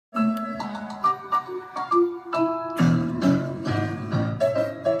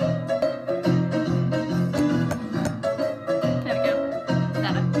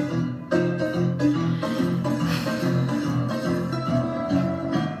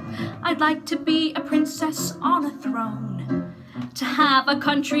I'd like to be a princess on a throne, to have a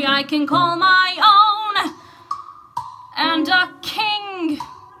country I can call my own, and a king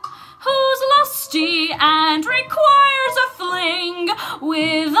who's lusty and requires a fling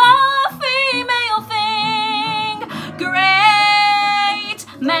with a female thing. Great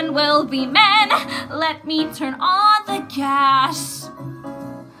men will be men, let me turn on the gas.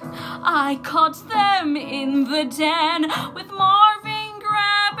 I caught them in the den with Marvin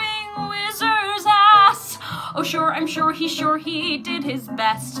grabbing Whizzer's ass. Oh sure, I'm sure he did his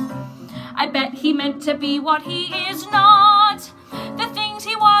best. I bet he meant to be what he is not. The things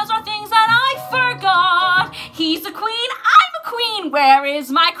he was are things that I forgot. He's a queen, I'm a queen. Where is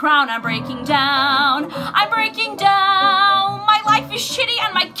my crown? I'm breaking down. I'm breaking down. My life is shitty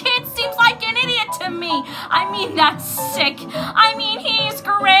and my kid seems like an idiot to me. I mean, that's sick. I mean, he's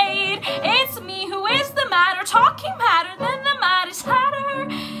great. It's me who is the matter, talking madder than the maddest hatter.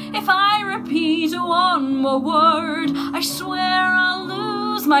 If I repeat one more word, I swear I'll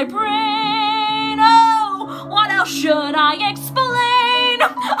lose my brain. Oh, what else should I explain?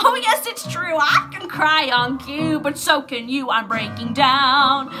 Oh yes, it's true, I can cry on cue, but so can you. I'm breaking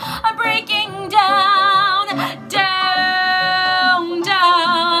down. I'm breaking down, down,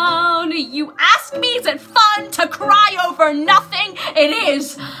 down. You ask me, is it fun to cry over nothing? It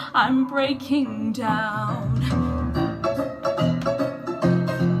is. I'm breaking down.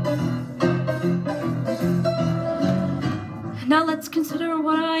 Now let's consider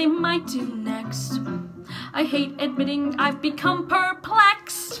what I might do next. I hate admitting I've become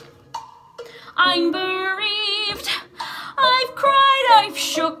perplexed. I'm bereaved. I've cried, I've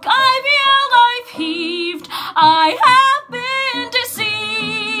shook, I've yelled, I've heaved. I have been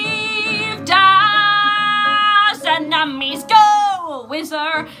deceived. As enemies go,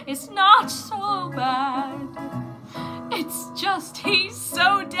 Whizzer is not so bad. It's just he's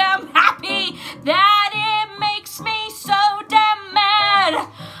so damn happy that it makes me so damn mad.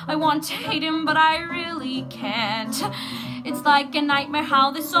 I want to hate him, but I really can't. It's like a nightmare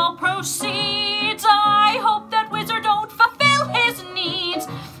how this all proceeds. I hope that Whizzer don't fulfill his needs.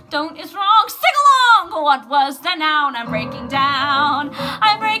 Don't is wrong, sing along. What was the noun? I'm breaking down.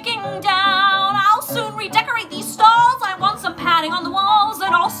 I'm breaking down. I'll soon redecorate these stalls. I want some padding on the walls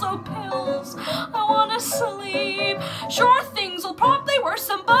and also pills. I want to sleep. Sure, things will probably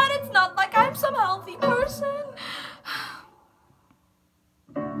worsen, but it's not like I'm some healthy person.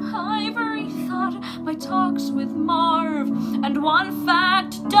 I've already thought my talks with Marv, and one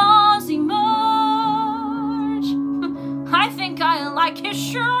fact does emerge. I think I like his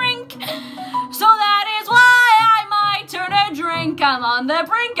shrink, so that is why I might turn a drink. I'm on the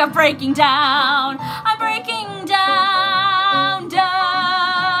brink of breaking down. I'm breaking down,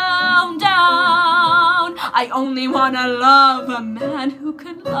 down, down. I only wanna love a man who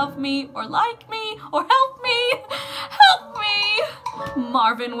can love me or like me or help me. Help me.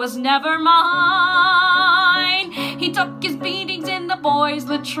 Marvin was never mine. He took his beatings in the boys'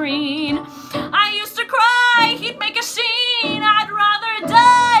 latrine. I used to cry, he'd make a scene. I'd rather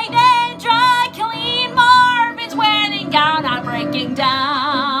die than dry clean Marvin's wedding gown. I'm breaking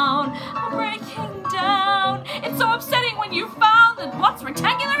down. I'm breaking down. It's so upsetting when you found that what's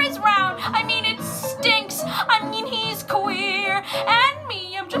rectangular is round. I mean, it stinks. I mean, he's queer. And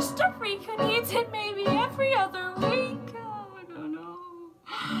me, I'm just a freak who needs it maybe every other week.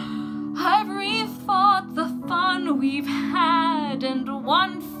 I've rethought the fun we've had, and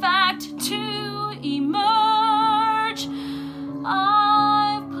one fact to emerge.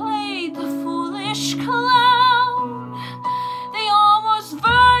 I've played the foolish clown. The almost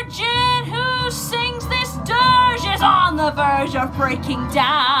virgin who sings this dirge is on the verge of breaking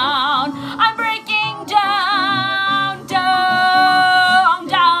down. I'm breaking down, down,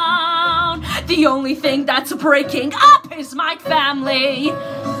 down. The only thing that's breaking up is my family.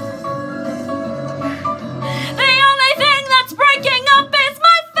 Breaking up is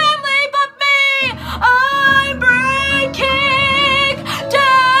my family, but me, I'm breaking down.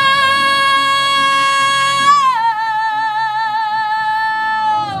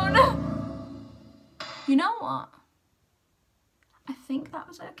 You know what? I think that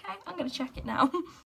was okay. I'm gonna check it now.